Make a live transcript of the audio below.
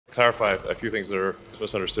Clarify a few things that are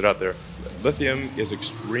misunderstood out there. Lithium is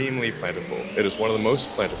extremely plentiful. It is one of the most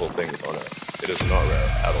plentiful things on Earth. It is not rare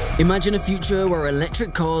at all. Imagine a future where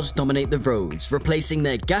electric cars dominate the roads, replacing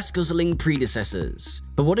their gas-guzzling predecessors.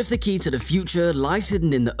 But what if the key to the future lies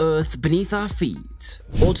hidden in the earth beneath our feet?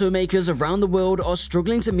 Automakers around the world are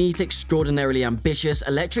struggling to meet extraordinarily ambitious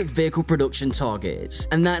electric vehicle production targets,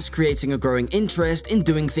 and that's creating a growing interest in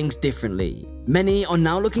doing things differently. Many are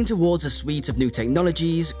now looking towards a suite of new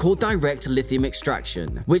technologies called direct lithium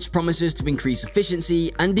extraction, which promises to increase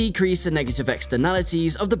efficiency and decrease the negative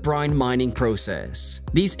externalities of the brine mining process.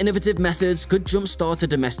 These innovative methods could jumpstart a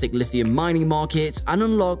domestic lithium mining market and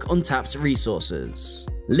unlock untapped resources.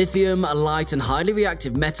 Lithium, a light and highly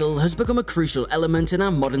reactive metal, has become a crucial element in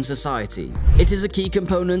our modern society. It is a key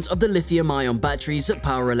component of the lithium-ion batteries that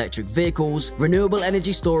power electric vehicles, renewable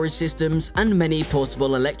energy storage systems, and many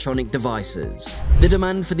portable electronic devices. The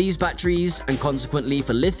demand for these batteries, and consequently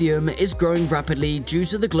for lithium, is growing rapidly due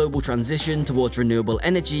to the global transition towards renewable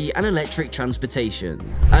energy and electric transportation.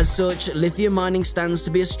 As such, lithium mining stands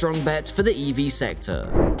to be a strong bet for the EV sector.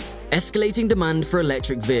 Escalating demand for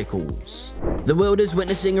electric vehicles. The world is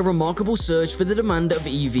witnessing a remarkable surge for the demand of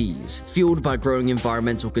EVs, fueled by growing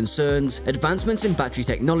environmental concerns, advancements in battery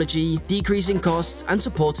technology, decreasing costs, and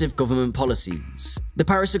supportive government policies. The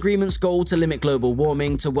Paris Agreement's goal to limit global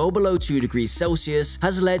warming to well below 2 degrees Celsius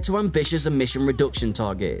has led to ambitious emission reduction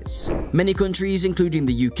targets. Many countries, including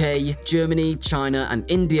the UK, Germany, China, and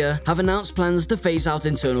India, have announced plans to phase out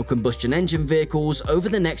internal combustion engine vehicles over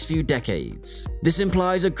the next few decades. This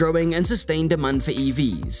implies a growing and sustained demand for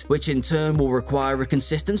EVs, which in turn will require a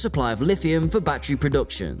consistent supply of lithium for battery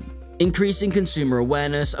production. Increasing consumer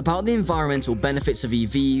awareness about the environmental benefits of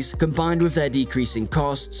EVs, combined with their decreasing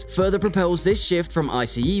costs, further propels this shift from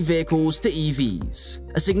ICE vehicles to EVs.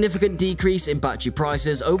 A significant decrease in battery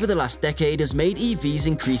prices over the last decade has made EVs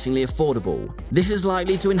increasingly affordable. This is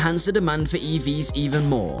likely to enhance the demand for EVs even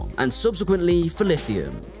more, and subsequently for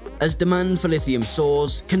lithium. As demand for lithium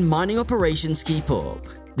soars, can mining operations keep up?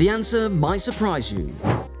 The answer might surprise you.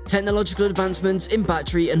 Technological advancements in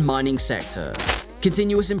battery and mining sector.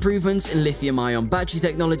 Continuous improvements in lithium-ion battery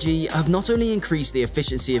technology have not only increased the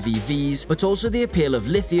efficiency of EVs, but also the appeal of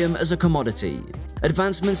lithium as a commodity.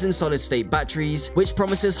 Advancements in solid-state batteries, which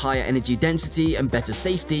promises higher energy density and better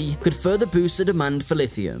safety, could further boost the demand for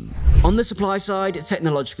lithium. On the supply side,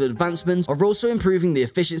 technological advancements are also improving the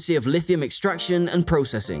efficiency of lithium extraction and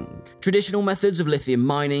processing. Traditional methods of lithium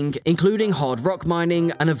mining, including hard rock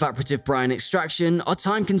mining and evaporative brine extraction, are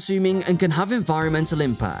time-consuming and can have environmental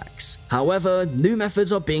impacts. However, new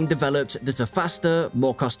methods are being developed that are faster,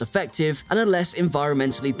 more cost-effective, and are less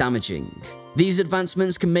environmentally damaging. These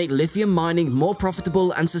advancements can make lithium mining more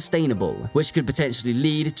profitable and sustainable, which could potentially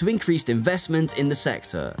lead to increased investment in the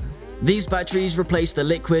sector. These batteries replace the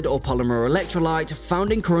liquid or polymer electrolyte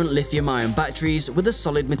found in current lithium-ion batteries with a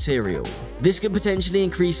solid material. This could potentially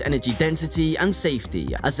increase energy density and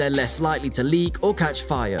safety, as they're less likely to leak or catch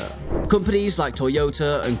fire. Companies like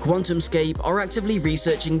Toyota and QuantumScape are actively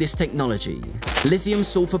researching this technology.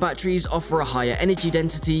 Lithium-sulfur batteries offer a higher energy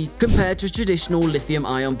density compared to traditional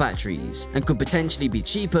lithium-ion batteries, and could potentially be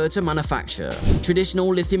cheaper to manufacture. Traditional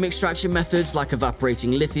lithium extraction methods like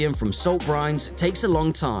evaporating lithium from salt brines takes a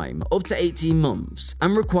long time, up to 18 months,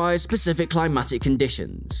 and requires specific climatic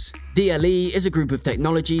conditions. DLE is a group of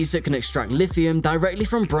technologies that can extract lithium directly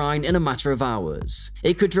from brine in a matter of hours.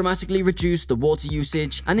 It could dramatically reduce the water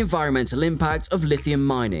usage and environmental impact of lithium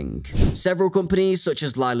mining. Several companies such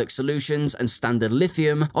as Lilac Solutions and Standard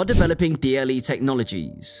Lithium are developing DLE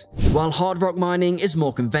technologies. While hard rock mining is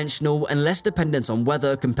more conventional and less dependent on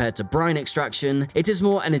weather compared to brine extraction, it is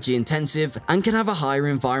more energy intensive and can have a higher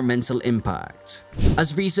environmental impact.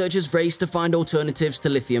 As researchers race to find alternatives to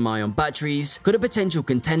lithium-ion batteries, could a potential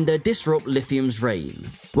contender disrupt lithium's reign?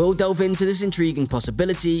 We'll delve into this intriguing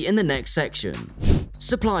possibility in the next section.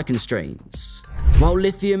 Supply constraints. While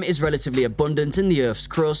lithium is relatively abundant in the Earth's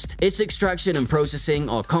crust, its extraction and processing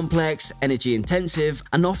are complex, energy-intensive,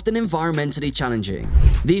 and often environmentally challenging.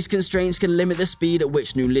 These constraints can limit the speed at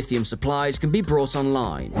which new lithium supplies can be brought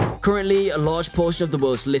online. Currently, a large portion of the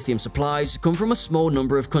world's lithium supplies come from a small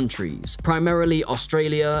number of countries, primarily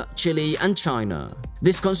Australia, Chile, and China.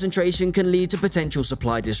 This concentration can lead to potential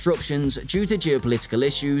supply disruptions due to geopolitical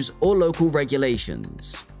issues or local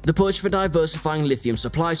regulations. The push for diversifying lithium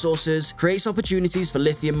supply sources creates opportunities for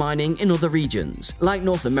lithium mining in other regions, like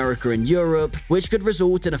North America and Europe, which could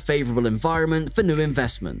result in a favorable environment for new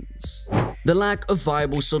investments. The lack of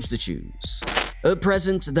viable substitutes. At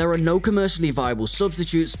present, there are no commercially viable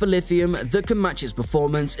substitutes for lithium that can match its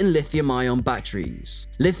performance in lithium-ion batteries.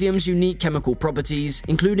 Lithium's unique chemical properties,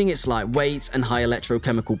 including its light weight and high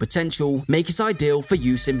electrochemical potential, make it ideal for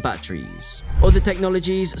use in batteries. Other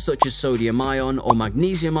technologies, such as sodium-ion or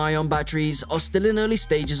magnesium-ion batteries, are still in early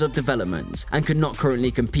stages of development and could not currently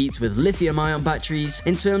compete with lithium-ion batteries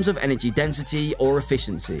in terms of energy density or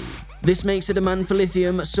efficiency. This makes the demand for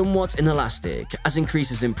lithium somewhat inelastic, as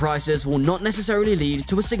increases in prices will not necessarily lead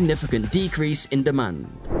to a significant decrease in demand.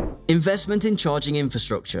 Investment in charging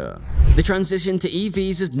infrastructure. The transition to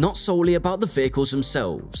EVs is not solely about the vehicles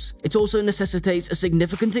themselves. It also necessitates a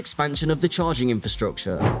significant expansion of the charging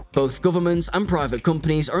infrastructure. Both governments and private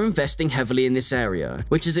companies are investing heavily in this area,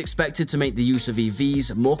 which is expected to make the use of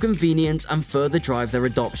EVs more convenient and further drive their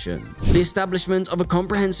adoption. The establishment of a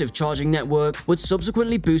comprehensive charging network would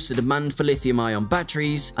subsequently boost the demand for lithium-ion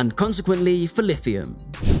batteries and consequently for lithium.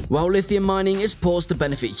 While lithium mining is poised to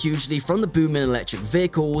benefit hugely from the boom in electric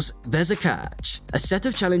vehicles, there's a catch. A set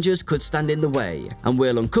of challenges could stand in the way, and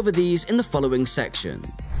we'll uncover these in the following section.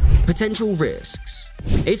 Potential risks.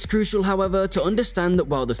 It's crucial, however, to understand that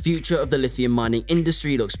while the future of the lithium mining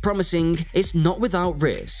industry looks promising, it's not without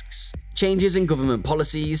risks. Changes in government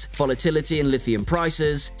policies, volatility in lithium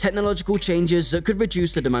prices, technological changes that could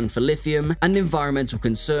reduce the demand for lithium, and environmental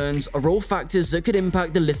concerns are all factors that could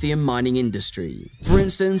impact the lithium mining industry. For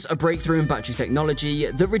instance, a breakthrough in battery technology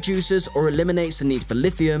that reduces or eliminates the need for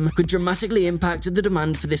lithium could dramatically impact the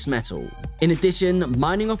demand for this metal. In addition,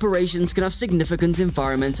 mining operations can have significant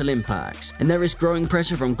environmental impacts, and there is growing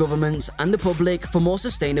pressure from governments and the public for more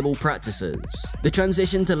sustainable practices. The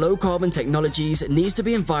transition to low-carbon technologies needs to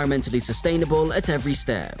be environmentally sustainable at every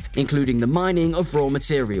step, including the mining of raw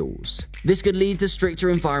materials. This could lead to stricter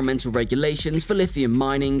environmental regulations for lithium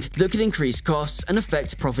mining that could increase costs and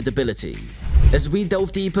affect profitability. As we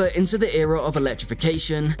delve deeper into the era of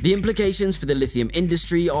electrification, the implications for the lithium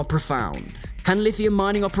industry are profound. Can lithium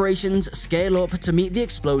mining operations scale up to meet the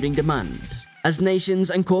exploding demand? As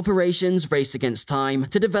nations and corporations race against time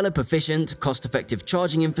to develop efficient, cost-effective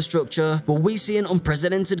charging infrastructure, will we see an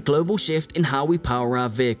unprecedented global shift in how we power our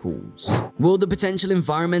vehicles? Will the potential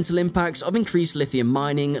environmental impacts of increased lithium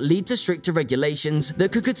mining lead to stricter regulations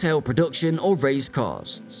that could curtail production or raise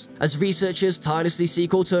costs? As researchers tirelessly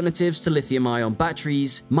seek alternatives to lithium-ion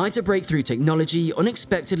batteries, might a breakthrough technology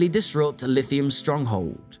unexpectedly disrupt lithium's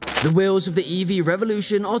stronghold? The wheels of the EV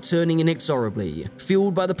revolution are turning inexorably,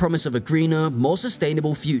 fueled by the promise of a greener, more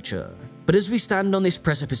sustainable future. But as we stand on this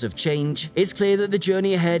precipice of change, it's clear that the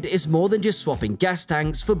journey ahead is more than just swapping gas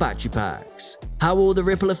tanks for battery packs. How will the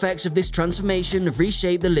ripple effects of this transformation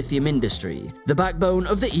reshape the lithium industry, the backbone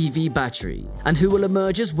of the EV battery, and who will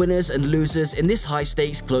emerge as winners and losers in this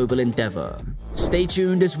high-stakes global endeavor? Stay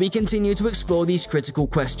tuned as we continue to explore these critical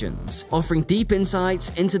questions, offering deep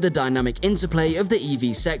insights into the dynamic interplay of the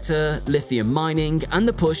EV sector, lithium mining, and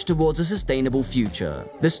the push towards a sustainable future.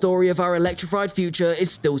 The story of our electrified future is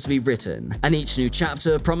still to be written, and each new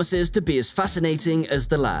chapter promises to be as fascinating as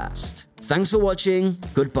the last. Thanks for watching,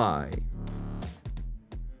 goodbye.